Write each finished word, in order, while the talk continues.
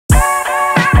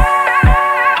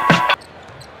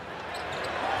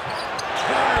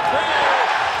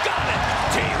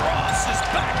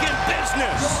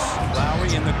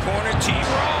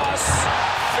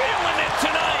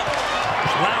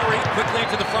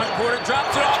front quarter,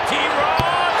 drops it off T-Ross.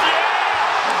 Yeah!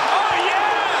 Oh,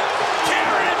 yeah!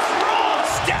 Terrence Ross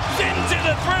steps into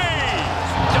the three.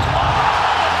 DeMar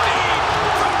on the feed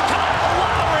from Kyle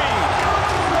Lowry.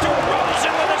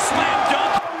 DeRozan with a slam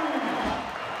dunk.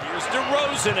 Here's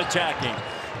DeRozan attacking.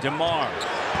 DeMar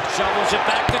shovels it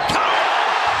back to Kyle.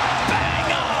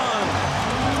 Bang on!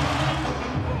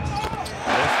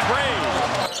 The three.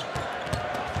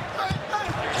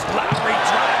 Here's Lowry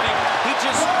driving.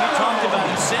 You talked about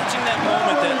it, sensing that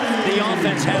moment that the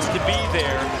offense has to be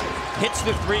there. Hits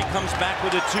the three, comes back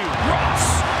with a two. Ross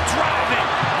driving.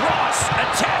 Ross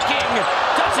attacking.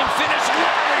 Doesn't finish.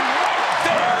 Lowry right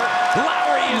there.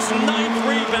 Lowry is 9th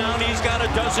rebound. He's got a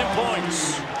dozen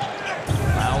points.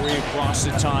 Lowry across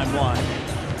the timeline.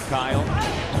 Kyle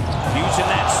using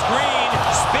that screen.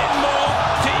 Spin move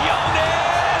to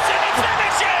Jonas. And he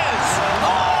finishes.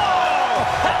 Oh,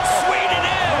 how sweet it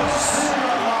is.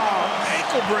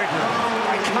 Ankle breaker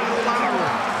by Kyle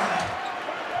Lowry.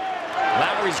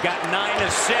 Lowry's got 9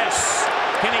 assists.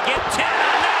 Can he get 10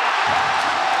 on that?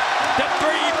 The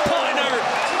three-pointer.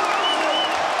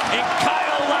 And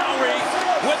Kyle Lowry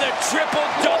with a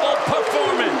triple-double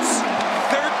performance.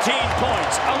 13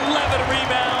 points, 11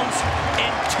 rebounds,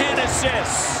 and 10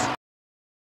 assists.